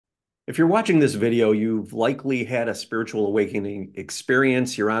If you're watching this video, you've likely had a spiritual awakening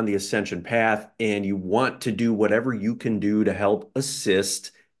experience. You're on the ascension path and you want to do whatever you can do to help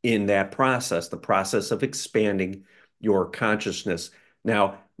assist in that process, the process of expanding your consciousness.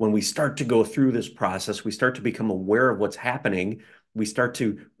 Now, when we start to go through this process, we start to become aware of what's happening. We start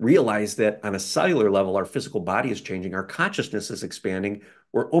to realize that on a cellular level, our physical body is changing, our consciousness is expanding.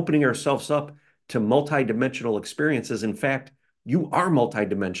 We're opening ourselves up to multidimensional experiences. In fact, you are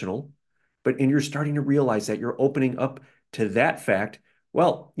multidimensional, and you're starting to realize that you're opening up to that fact.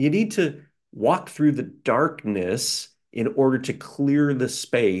 Well, you need to walk through the darkness in order to clear the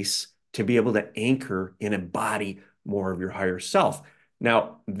space to be able to anchor and embody more of your higher self.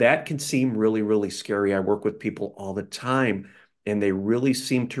 Now, that can seem really, really scary. I work with people all the time, and they really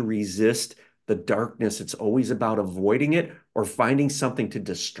seem to resist the darkness. It's always about avoiding it or finding something to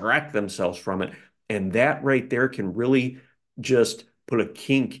distract themselves from it. And that right there can really just put a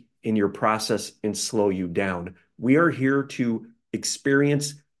kink in your process and slow you down. We are here to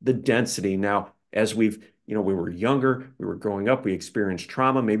experience the density. Now, as we were younger, we were growing up, we experienced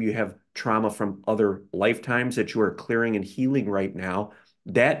trauma. Maybe you have trauma from other lifetimes that you are clearing and healing right now.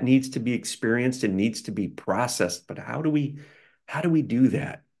 That needs to be experienced and needs to be processed. But how do we do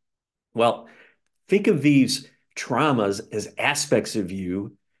that? Well, think of these traumas as aspects of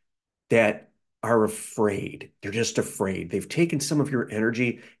you that are afraid. They're just afraid. They've taken some of your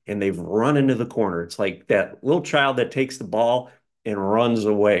energy and they've run into the corner. It's like that little child that takes the ball and runs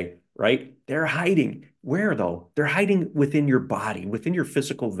away, right? They're hiding. Where though? They're hiding within your body, within your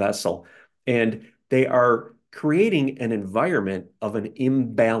physical vessel. And they are creating an environment of an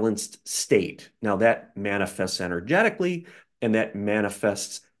imbalanced state. Now that manifests energetically and that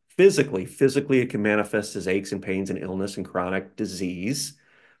manifests physically. Physically, it can manifest as aches and pains and illness and chronic disease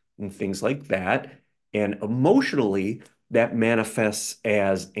and things like that. And emotionally, that manifests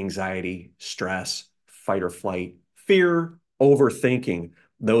as anxiety, stress, fight or flight, fear, overthinking,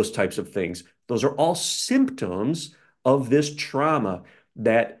 those types of things. Those are all symptoms of this trauma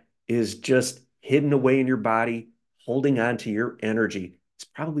that is just hidden away in your body, holding on to your energy. It's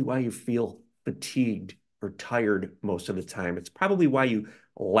probably why you feel fatigued or tired most of the time. It's probably why you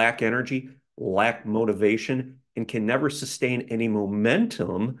lack energy, lack motivation, and can never sustain any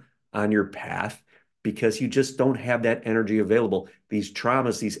momentum on your path because you just don't have that energy available. These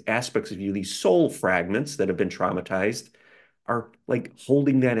traumas, these aspects of you, these soul fragments that have been traumatized are like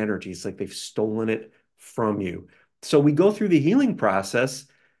holding that energy. It's like they've stolen it from you. So we go through the healing process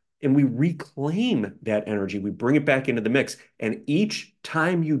and we reclaim that energy. We bring it back into the mix. And each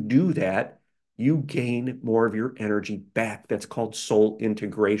time you do that, you gain more of your energy back. That's called soul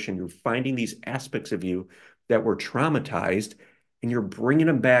integration. You're finding these aspects of you that were traumatized and you're bringing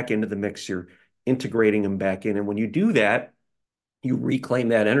them back into the mix. You're integrating them back in. And when you do that, you reclaim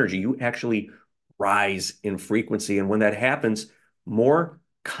that energy. You actually rise in frequency. And when that happens, more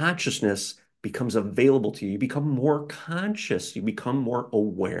consciousness becomes available to you. You become more conscious. You become more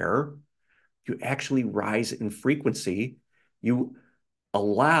aware. You actually rise in frequency. You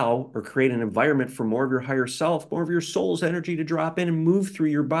allow or create an environment for more of your higher self, more of your soul's energy to drop in and move through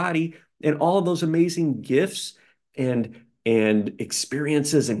your body, and all of those amazing gifts and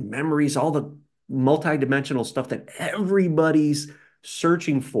experiences and memories, all the multidimensional stuff that everybody's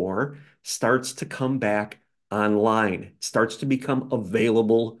searching for starts to come back online, starts to become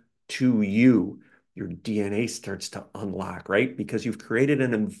available to you. Your DNA starts to unlock, right? Because you've created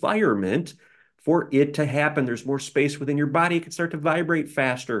an environment for it to happen. There's more space within your body. It can start to vibrate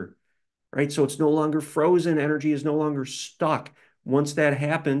faster, right? So it's no longer frozen. Energy is no longer stuck. Once that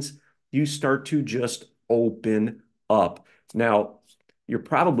happens, you start to just open up. Now, you're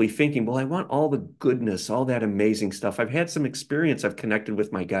probably thinking, well, I want all the goodness, all that amazing stuff. I've had some experience. I've connected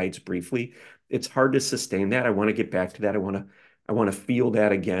with my guides briefly. It's hard to sustain that. I want to get back to that. I want to feel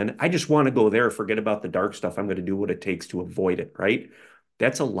that again. I just want to go there, forget about the dark stuff. I'm going to do what it takes to avoid it, right?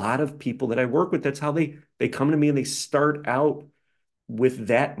 That's a lot of people that I work with. That's how they come to me and they start out with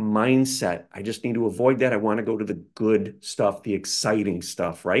that mindset. I just need to avoid that. I want to go to the good stuff, the exciting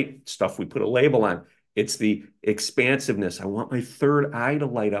stuff, right? Stuff we put a label on. It's the expansiveness. I want my third eye to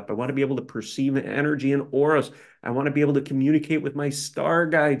light up. I want to be able to perceive energy and auras. I want to be able to communicate with my star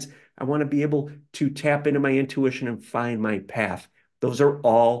guides. I want to be able to tap into my intuition and find my path. Those are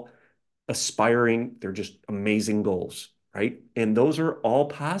all aspiring, they're just amazing goals, right? And those are all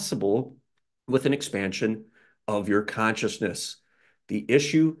possible with an expansion of your consciousness. The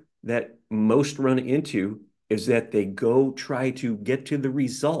issue that most run into is that they go try to get to the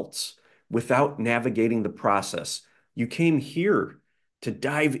results without navigating the process. You came here to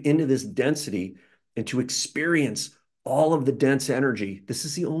dive into this density and to experience all of the dense energy. This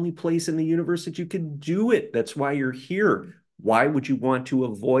is the only place in the universe that you can do it. That's why you're here. Why would you want to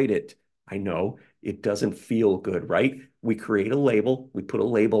avoid it? I know it doesn't feel good, right? We create a label, we put a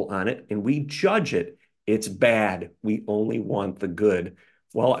label on it, and we judge it. It's bad. We only want the good.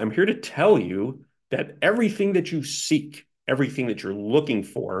 Well, I'm here to tell you that everything that you seek, everything that you're looking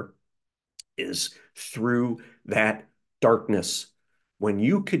for, is through that darkness. When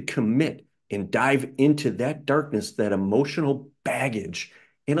you could commit and dive into that darkness, that emotional baggage,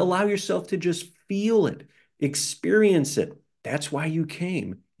 and allow yourself to just feel it, experience it. That's why you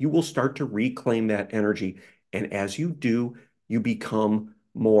came. You will start to reclaim that energy. And as you do, you become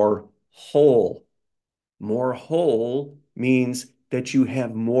more whole. More whole means that you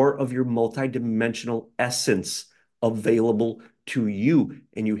have more of your multidimensional essence available to you,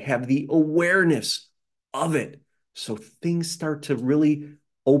 and you have the awareness of it. So things start to really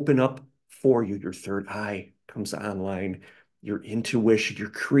open up for you. Your third eye comes online, your intuition, your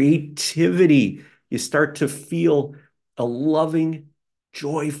creativity. You start to feel a loving,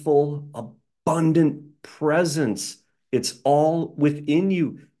 joyful, abundant presence. It's all within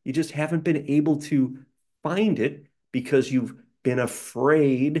you. You just haven't been able to find it because you've been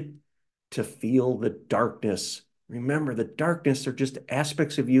afraid to feel the darkness. Remember, the darkness are just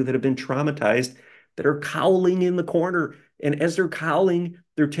aspects of you that have been traumatized that are cowling in the corner. And as they're cowling,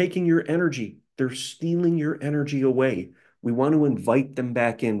 they're taking your energy, they're stealing your energy away. We want to invite them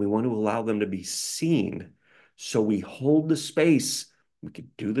back in, we want to allow them to be seen. So we hold the space. We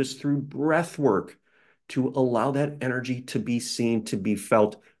could do this through breath work to allow that energy to be seen, to be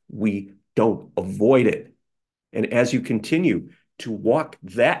felt. We don't avoid it. And as you continue to walk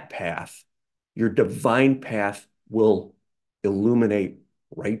that path, your divine path will illuminate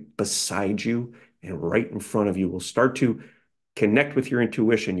right beside you and right in front of you. Will start to connect with your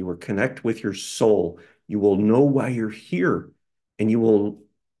intuition. You will connect with your soul. You will know why you're here, and you will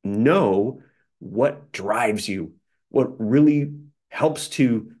know what drives you, what really helps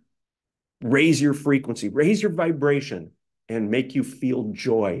to raise your frequency, raise your vibration, and make you feel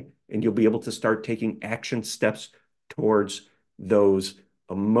joy. And you'll be able to start taking action steps towards those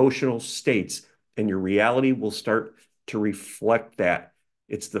emotional states. And your reality will start to reflect that.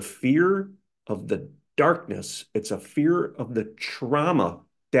 It's the fear of the darkness, it's a fear of the trauma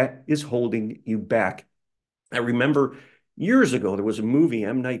that is holding you back. I remember years ago, there was a movie,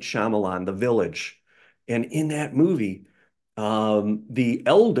 M. Night Shyamalan, The Village. And in that movie, the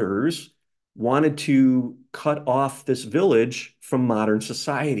elders wanted to cut off this village from modern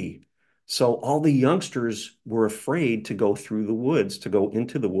society. So all the youngsters were afraid to go through the woods, to go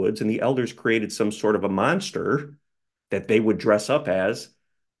into the woods, and the elders created some sort of a monster that they would dress up as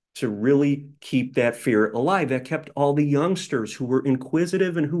to really keep that fear alive. That kept all the youngsters who were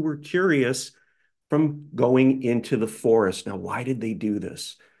inquisitive and who were curious from going into the forest. Now, why did they do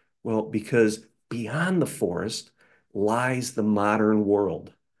this? Well, because beyond the forest lies the modern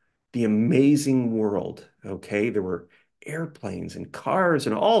world, the amazing world. Okay, there were airplanes and cars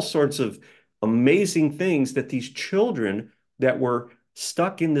and all sorts of amazing things that these children that were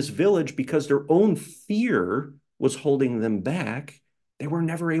stuck in this village because their own fear was holding them back, they were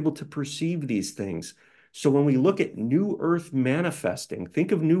never able to perceive these things. So when we look at New Earth manifesting,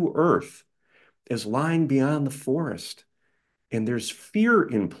 think of New Earth as lying beyond the forest. And there's fear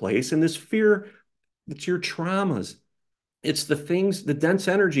in place, and this fear, it's your traumas. It's the things, the dense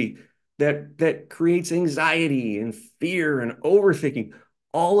energy that creates anxiety and fear and overthinking.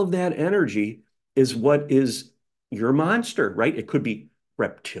 All of that energy is what is your monster, right? It could be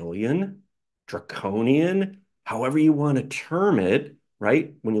reptilian, draconian, however you want to term it,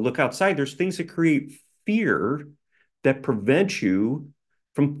 right? When you look outside, there's things that create fear that prevent you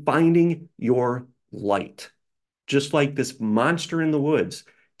from finding your light. Just like this monster in the woods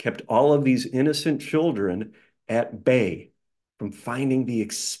kept all of these innocent children at bay from finding the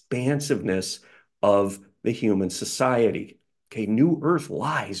expansiveness of the human society. Okay, New Earth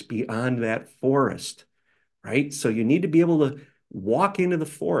lies beyond that forest, right? So you need to be able to walk into the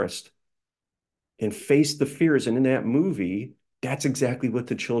forest and face the fears. And in that movie, that's exactly what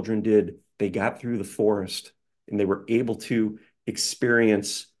the children did. They got through the forest and they were able to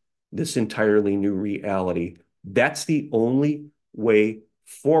experience this entirely new reality. That's the only way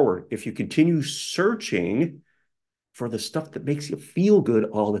forward. If you continue searching for the stuff that makes you feel good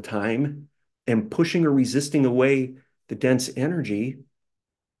all the time and pushing or resisting away the dense energy,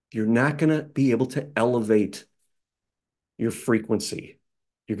 you're not going to be able to elevate your frequency.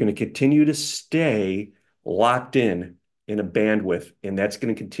 You're going to continue to stay locked in a bandwidth, and that's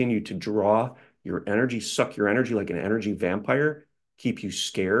going to continue to draw your energy, suck your energy like an energy vampire, keep you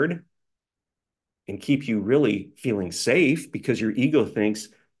scared, and keep you really feeling safe because your ego thinks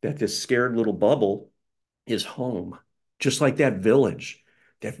that this scared little bubble is home. Just like that village.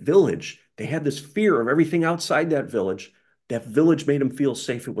 That village, they had this fear of everything outside that village. That village made them feel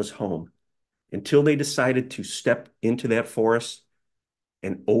safe. It was home until they decided to step into that forest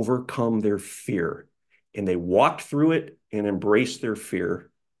and overcome their fear. And they walked through it and embraced their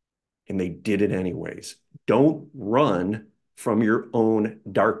fear, and they did it anyways. Don't run from your own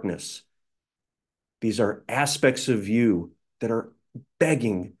darkness. These are aspects of you that are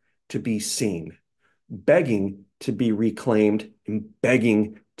begging to be seen, begging to be reclaimed, and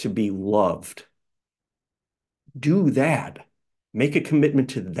begging to be loved. Do that. Make a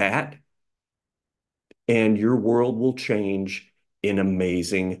commitment to that, and your world will change in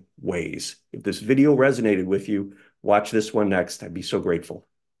amazing ways. If this video resonated with you, watch this one next. I'd be so grateful.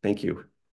 Thank you.